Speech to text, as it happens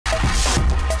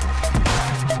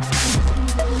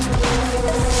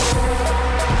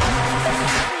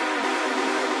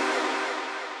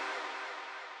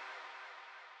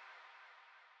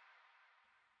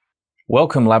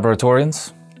Welcome,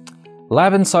 laboratorians.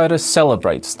 Lab Insider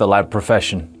celebrates the lab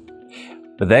profession.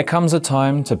 But there comes a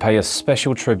time to pay a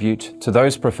special tribute to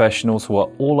those professionals who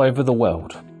are all over the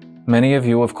world. Many of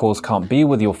you, of course, can't be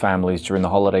with your families during the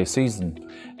holiday season.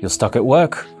 You're stuck at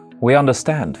work. We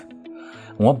understand.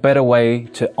 And what better way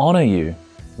to honor you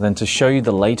than to show you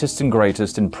the latest and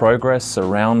greatest in progress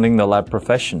surrounding the lab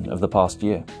profession of the past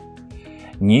year.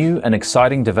 New and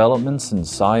exciting developments in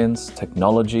science,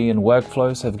 technology, and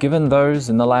workflows have given those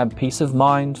in the lab peace of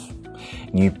mind,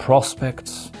 new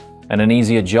prospects, and an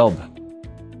easier job.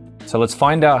 So let's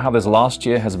find out how this last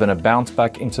year has been a bounce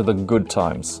back into the good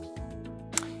times.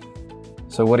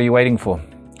 So what are you waiting for?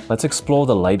 Let's explore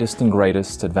the latest and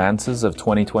greatest advances of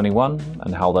 2021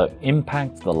 and how they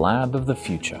impact the lab of the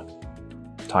future.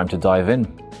 Time to dive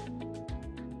in.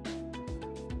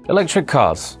 Electric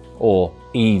cars, or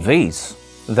EVs.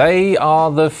 They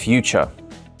are the future.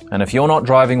 And if you're not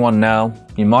driving one now,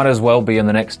 you might as well be in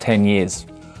the next 10 years.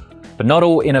 But not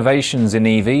all innovations in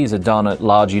EVs are done at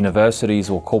large universities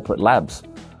or corporate labs.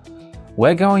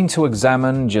 We're going to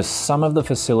examine just some of the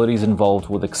facilities involved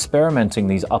with experimenting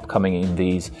these upcoming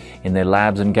EVs in their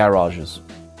labs and garages.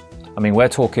 I mean, we're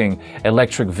talking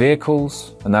electric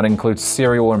vehicles, and that includes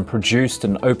serial and produced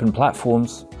and open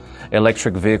platforms,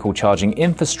 electric vehicle charging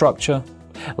infrastructure,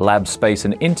 lab space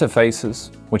and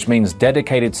interfaces, which means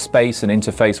dedicated space and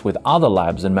interface with other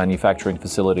labs and manufacturing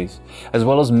facilities, as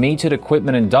well as metered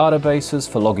equipment and databases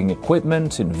for logging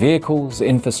equipment in vehicles,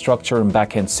 infrastructure and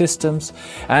back-end systems,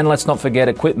 and let's not forget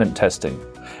equipment testing.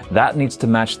 That needs to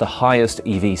match the highest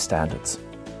EV standards.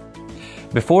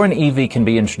 Before an EV can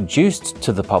be introduced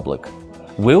to the public,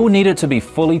 we'll need it to be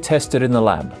fully tested in the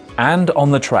lab and on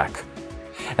the track.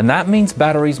 And that means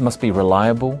batteries must be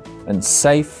reliable and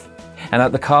safe, and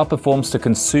that the car performs to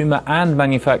consumer and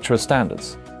manufacturer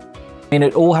standards. I mean,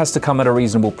 it all has to come at a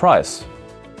reasonable price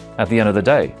at the end of the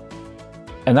day.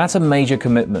 And that's a major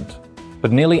commitment.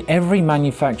 But nearly every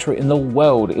manufacturer in the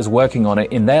world is working on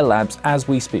it in their labs as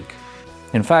we speak.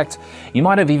 In fact, you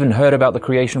might have even heard about the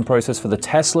creation process for the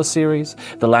Tesla series,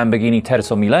 the Lamborghini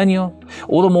Terzo Millennio,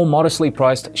 or the more modestly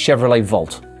priced Chevrolet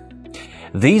Volt.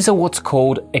 These are what's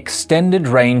called extended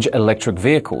range electric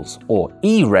vehicles, or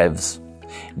EREVs.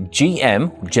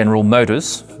 GM, General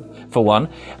Motors, for one,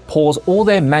 pours all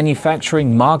their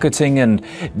manufacturing, marketing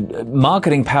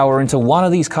power into one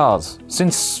of these cars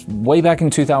since way back in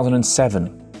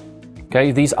 2007.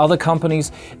 Okay, these other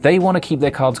companies, they want to keep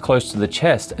their cards close to the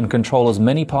chest and control as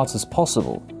many parts as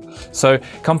possible. So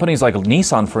companies like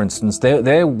Nissan, for instance,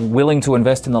 they're willing to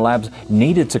invest in the labs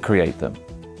needed to create them.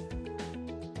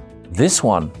 This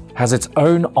one has its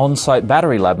own on-site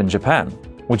battery lab in Japan,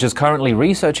 which is currently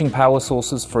researching power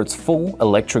sources for its full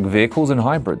electric vehicles and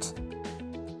hybrids.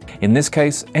 In this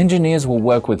case, engineers will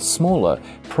work with smaller,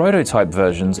 prototype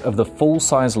versions of the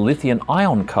full-size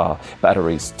lithium-ion car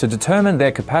batteries to determine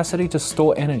their capacity to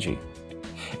store energy.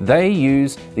 They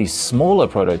use these smaller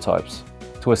prototypes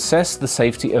to assess the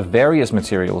safety of various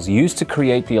materials used to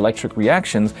create the electric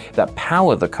reactions that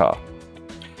power the car.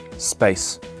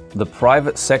 Space, the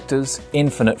private sector's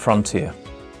infinite frontier.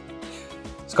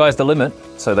 Sky's the limit,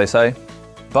 so they say.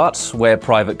 But where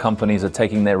private companies are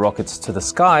taking their rockets to the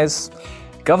skies,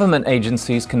 government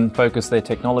agencies can focus their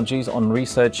technologies on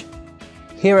research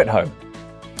here at home.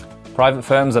 Private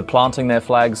firms are planting their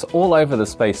flags all over the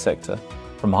space sector,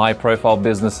 from high-profile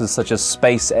businesses such as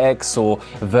SpaceX or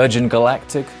Virgin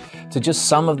Galactic, to just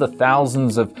some of the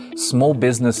thousands of small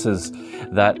businesses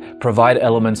that provide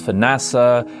elements for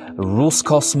NASA,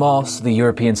 Roskosmos, the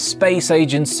European Space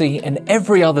Agency, and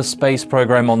every other space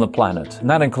program on the planet. And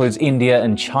that includes India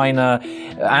and China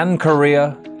and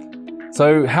Korea.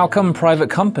 So how come private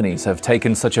companies have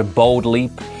taken such a bold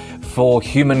leap for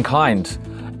humankind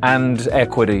and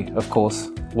equity, of course?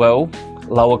 Well,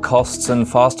 lower costs and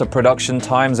faster production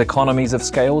times, economies of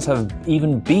scales have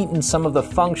even beaten some of the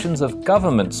functions of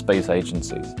government space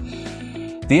agencies.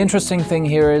 The interesting thing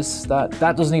here is that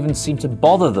doesn't even seem to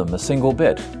bother them a single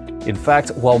bit. In fact,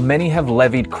 while many have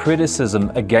levied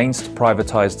criticism against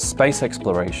privatized space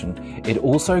exploration, it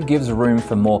also gives room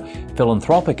for more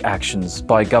philanthropic actions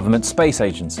by government space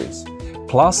agencies.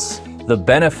 Plus, the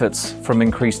benefits from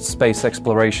increased space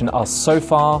exploration are so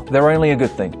far, they're only a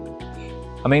good thing.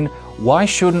 I mean, why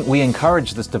shouldn't we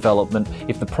encourage this development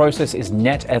if the process is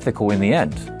net ethical in the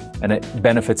end, and it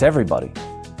benefits everybody?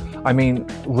 I mean,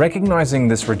 recognizing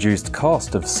this reduced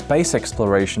cost of space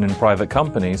exploration in private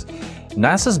companies,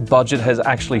 NASA's budget has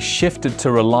actually shifted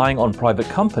to relying on private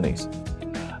companies.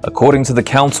 According to the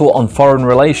Council on Foreign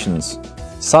Relations,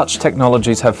 such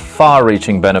technologies have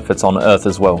far-reaching benefits on Earth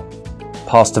as well.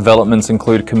 Past developments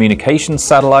include communication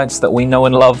satellites that we know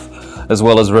and love, as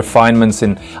well as refinements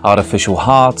in artificial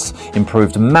hearts,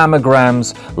 improved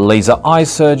mammograms, laser eye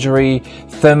surgery,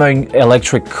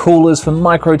 thermoelectric coolers for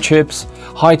microchips,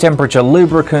 high-temperature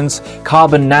lubricants,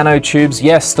 carbon nanotubes.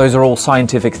 Yes, those are all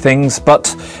scientific things,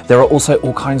 but there are also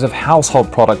all kinds of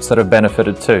household products that have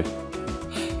benefited too.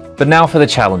 But now for the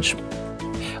challenge.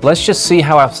 Let's just see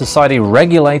how our society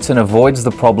regulates and avoids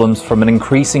the problems from an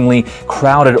increasingly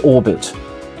crowded orbit.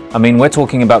 I mean, we're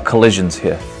talking about collisions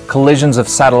here. Collisions of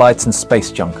satellites and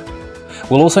space junk.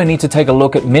 We'll also need to take a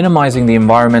look at minimizing the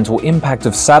environmental impact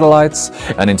of satellites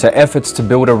and into efforts to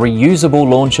build a reusable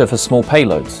launcher for small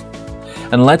payloads.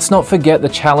 And let's not forget the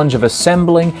challenge of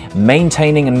assembling,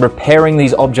 maintaining and repairing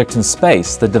these objects in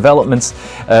space, the developments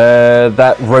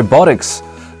that robotics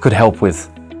could help with.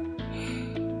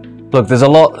 Look, there's a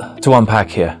lot to unpack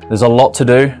here. There's a lot to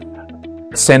do.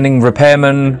 Sending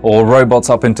repairmen or robots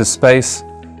up into space.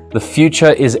 The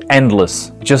future is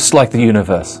endless, just like the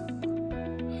universe.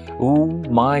 Ooh,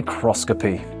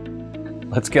 microscopy.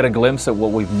 Let's get a glimpse at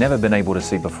what we've never been able to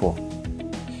see before.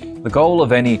 The goal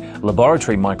of any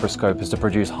laboratory microscope is to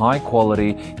produce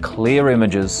high-quality, clear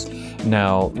images.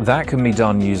 Now, that can be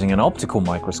done using an optical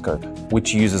microscope,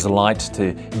 which uses light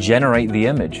to generate the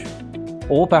image.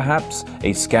 Or perhaps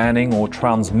a scanning or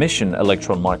transmission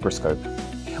electron microscope,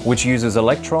 which uses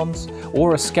electrons,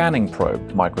 or a scanning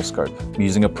probe microscope,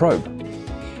 using a probe.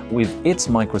 With its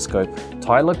microscope,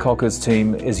 Tyler Cocker's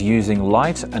team is using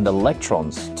light and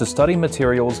electrons to study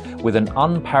materials with an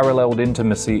unparalleled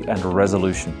intimacy and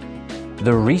resolution.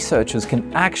 The researchers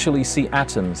can actually see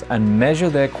atoms and measure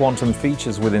their quantum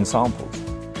features within samples.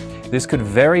 This could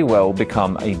very well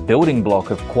become a building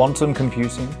block of quantum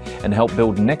computing and help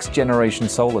build next-generation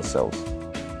solar cells.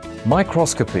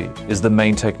 Microscopy is the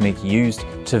main technique used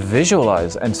to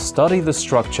visualize and study the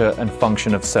structure and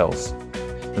function of cells.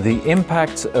 The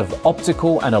impact of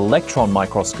optical and electron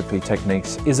microscopy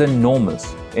techniques is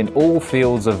enormous in all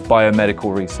fields of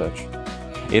biomedical research.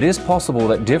 It is possible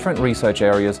that different research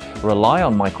areas rely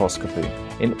on microscopy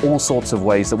in all sorts of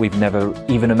ways that we've never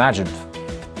even imagined.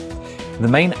 The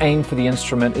main aim for the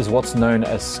instrument is what's known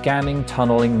as scanning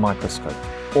tunneling microscope,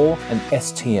 or an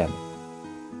STM.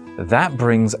 That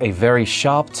brings a very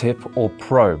sharp tip or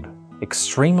probe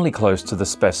extremely close to the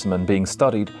specimen being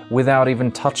studied without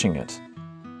even touching it.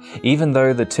 Even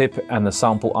though the tip and the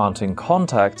sample aren't in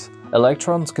contact,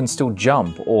 electrons can still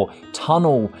jump or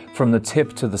tunnel from the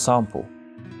tip to the sample.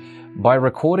 By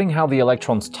recording how the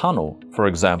electrons tunnel, for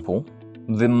example,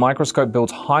 the microscope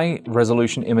builds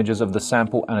high-resolution images of the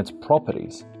sample and its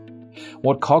properties.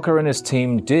 What Cocker and his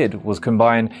team did was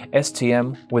combine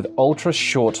STM with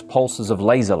ultra-short pulses of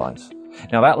laser light.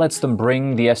 Now that lets them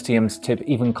bring the STM's tip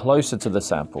even closer to the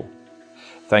sample.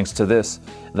 Thanks to this,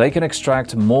 they can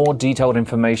extract more detailed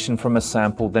information from a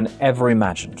sample than ever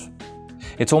imagined.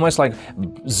 It's almost like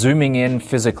zooming in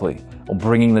physically or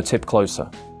bringing the tip closer.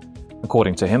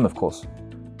 According to him, of course.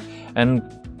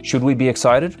 And should we be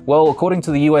excited? Well, according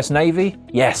to the US Navy,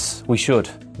 yes, we should.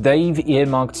 They've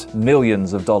earmarked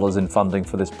millions of dollars in funding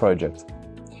for this project.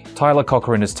 Tyler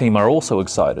Cocker and his team are also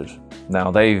excited.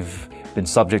 Now, they've been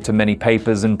subject to many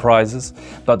papers and prizes,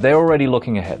 but they're already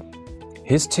looking ahead.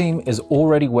 His team is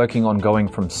already working on going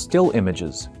from still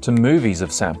images to movies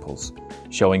of samples,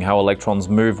 showing how electrons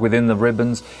move within the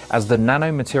ribbons as the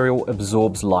nanomaterial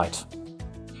absorbs light.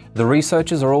 The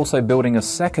researchers are also building a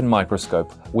second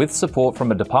microscope with support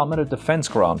from a Department of Defense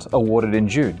grant awarded in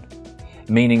June,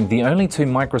 meaning the only two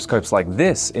microscopes like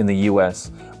this in the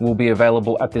US will be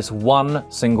available at this one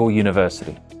single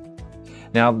university.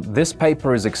 Now, this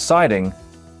paper is exciting,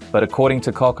 but according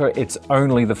to Cocker, it's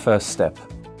only the first step.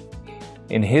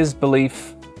 In his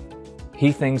belief,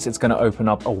 he thinks it's going to open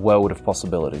up a world of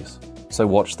possibilities. So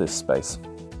watch this space.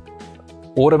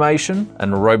 Automation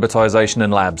and robotization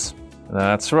in labs.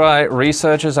 That's right,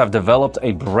 researchers have developed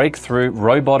a breakthrough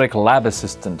robotic lab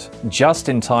assistant just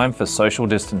in time for social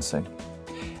distancing.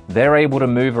 They're able to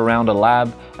move around a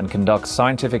lab and conduct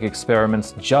scientific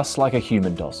experiments just like a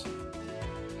human does.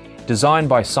 Designed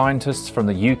by scientists from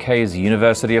the UK's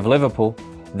University of Liverpool,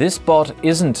 this bot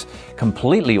isn't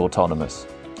completely autonomous.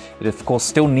 It of course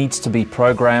still needs to be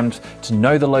programmed to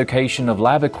know the location of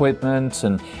lab equipment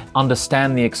and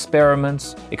understand the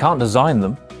experiments. It can't design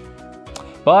them.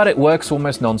 But it works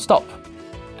almost non-stop.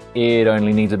 It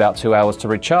only needs about 2 hours to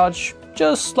recharge,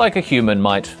 just like a human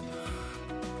might.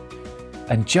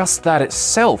 And just that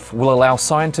itself will allow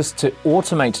scientists to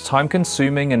automate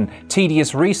time-consuming and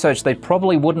tedious research they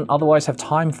probably wouldn't otherwise have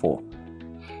time for.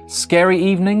 Scary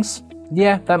evenings?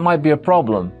 Yeah, that might be a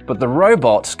problem, but the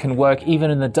robot can work even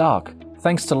in the dark,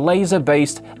 thanks to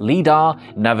laser-based LiDAR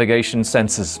navigation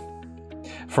sensors.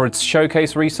 For its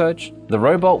showcase research, the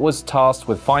robot was tasked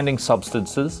with finding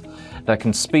substances that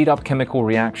can speed up chemical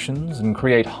reactions and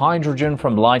create hydrogen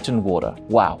from light and water.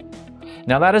 Wow.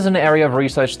 Now that is an area of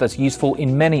research that's useful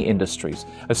in many industries,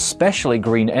 especially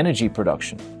green energy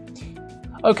production.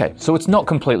 Okay, so it's not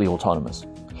completely autonomous,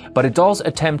 but it does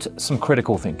attempt some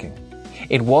critical thinking.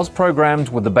 It was programmed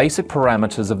with the basic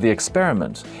parameters of the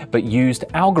experiment, but used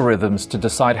algorithms to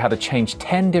decide how to change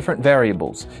 10 different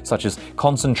variables, such as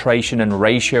concentration and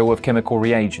ratio of chemical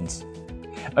reagents.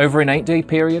 Over an 8-day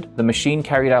period, the machine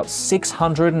carried out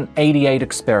 688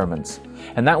 experiments,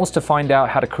 and that was to find out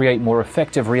how to create more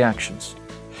effective reactions.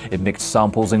 It mixed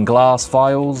samples in glass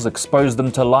vials, exposed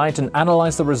them to light, and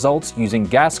analyzed the results using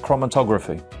gas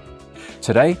chromatography.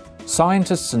 Today,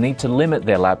 scientists need to limit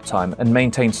their lab time and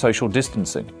maintain social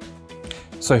distancing.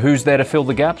 So who's there to fill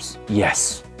the gaps?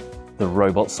 Yes, the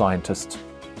robot scientist.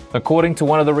 According to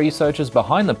one of the researchers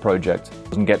behind the project, it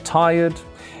doesn't get tired,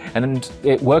 and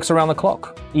it works around the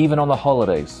clock, even on the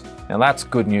holidays. Now that's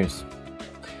good news.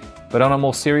 But on a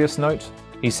more serious note,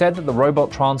 he said that the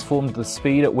robot transformed the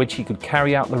speed at which he could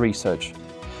carry out the research.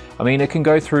 I mean, it can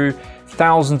go through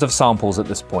thousands of samples at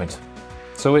this point.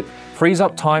 So it frees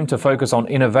up time to focus on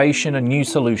innovation and new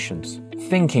solutions,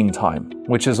 thinking time,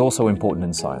 which is also important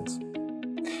in science.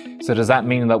 So does that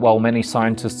mean that while many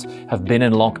scientists have been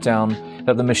in lockdown,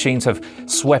 that the machines have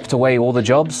swept away all the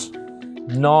jobs?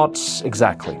 Not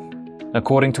exactly.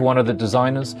 According to one of the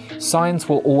designers, science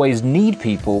will always need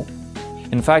people.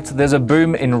 In fact, there's a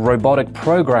boom in robotic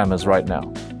programmers right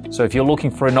now. So if you're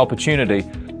looking for an opportunity,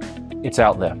 it's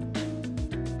out there.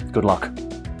 Good luck.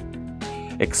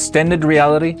 Extended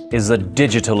reality is a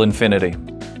digital infinity.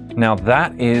 Now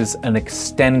that is an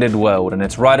extended world, and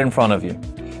it's right in front of you.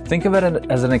 Think of it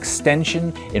as an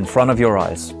extension in front of your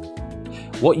eyes.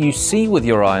 What you see with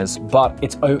your eyes, but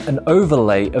it's an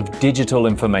overlay of digital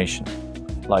information.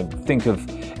 Like think of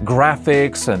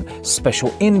graphics and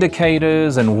special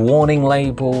indicators and warning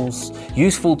labels,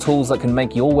 useful tools that can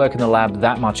make your work in the lab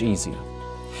that much easier.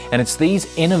 And it's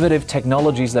these innovative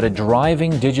technologies that are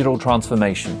driving digital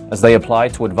transformation as they apply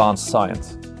to advanced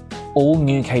science. All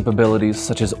new capabilities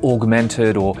such as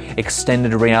augmented or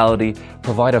extended reality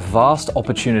provide a vast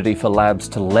opportunity for labs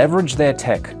to leverage their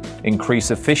tech,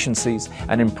 increase efficiencies,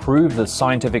 and improve the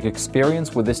scientific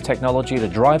experience with this technology to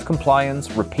drive compliance,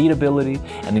 repeatability,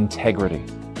 and integrity.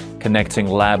 Connecting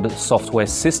lab software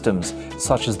systems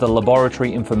such as the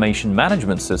Laboratory Information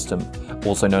Management System,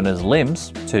 also known as LIMS,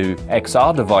 to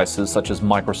XR devices such as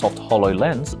Microsoft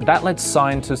HoloLens, that lets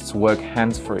scientists work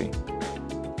hands-free.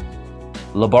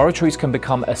 Laboratories can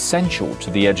become essential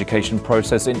to the education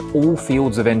process in all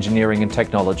fields of engineering and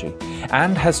technology,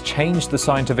 and has changed the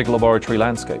scientific laboratory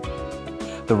landscape.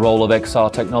 The role of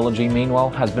XR technology, meanwhile,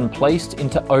 has been placed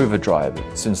into overdrive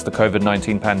since the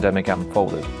COVID-19 pandemic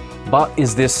unfolded. But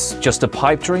is this just a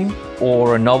pipe dream,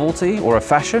 or a novelty, or a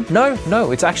fashion?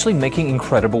 No, it's actually making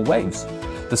incredible waves.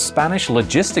 The Spanish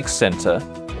Logistics Center,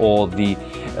 or the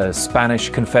Spanish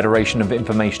Confederation of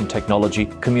Information Technology,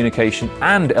 Communication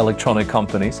and Electronic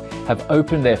Companies, have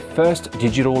opened their first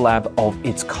digital lab of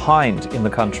its kind in the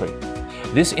country.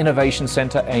 This innovation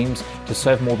center aims to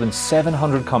serve more than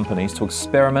 700 companies to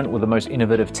experiment with the most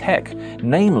innovative tech,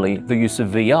 namely the use of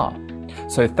VR.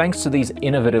 So thanks to these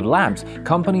innovative labs,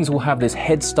 companies will have this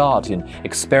head start in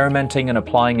experimenting and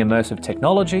applying immersive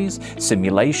technologies,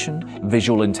 simulation,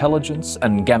 visual intelligence,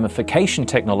 and gamification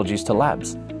technologies to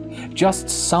labs. Just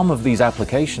some of these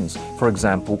applications, for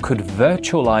example, could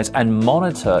virtualize and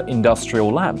monitor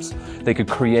industrial labs. They could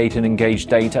create and engage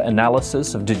data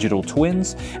analysis of digital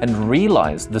twins and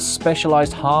realize the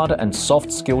specialized hard and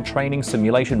soft skill training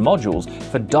simulation modules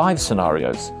for dive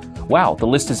scenarios. Wow, the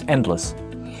list is endless.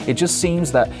 It just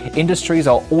seems that industries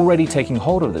are already taking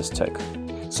hold of this tech.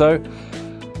 So,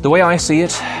 the way I see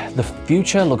it, the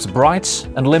future looks bright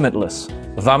and limitless.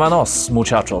 Vámonos,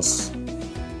 muchachos.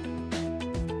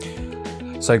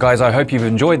 So guys, I hope you've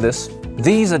enjoyed this.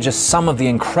 These are just some of the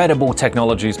incredible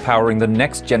technologies powering the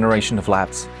next generation of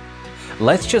labs.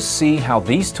 Let's just see how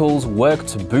these tools work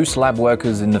to boost lab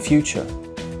workers in the future.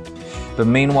 But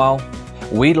meanwhile,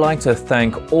 we'd like to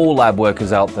thank all lab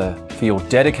workers out there for your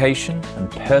dedication and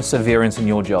perseverance in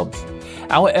your jobs.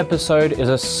 Our episode is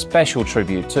a special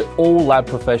tribute to all lab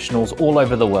professionals all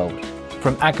over the world,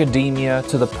 from academia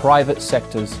to the private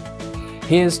sectors.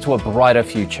 Here's to a brighter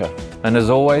future. And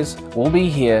as always, we'll be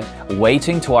here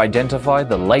waiting to identify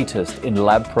the latest in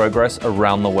lab progress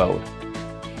around the world.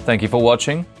 Thank you for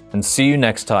watching, and see you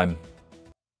next time.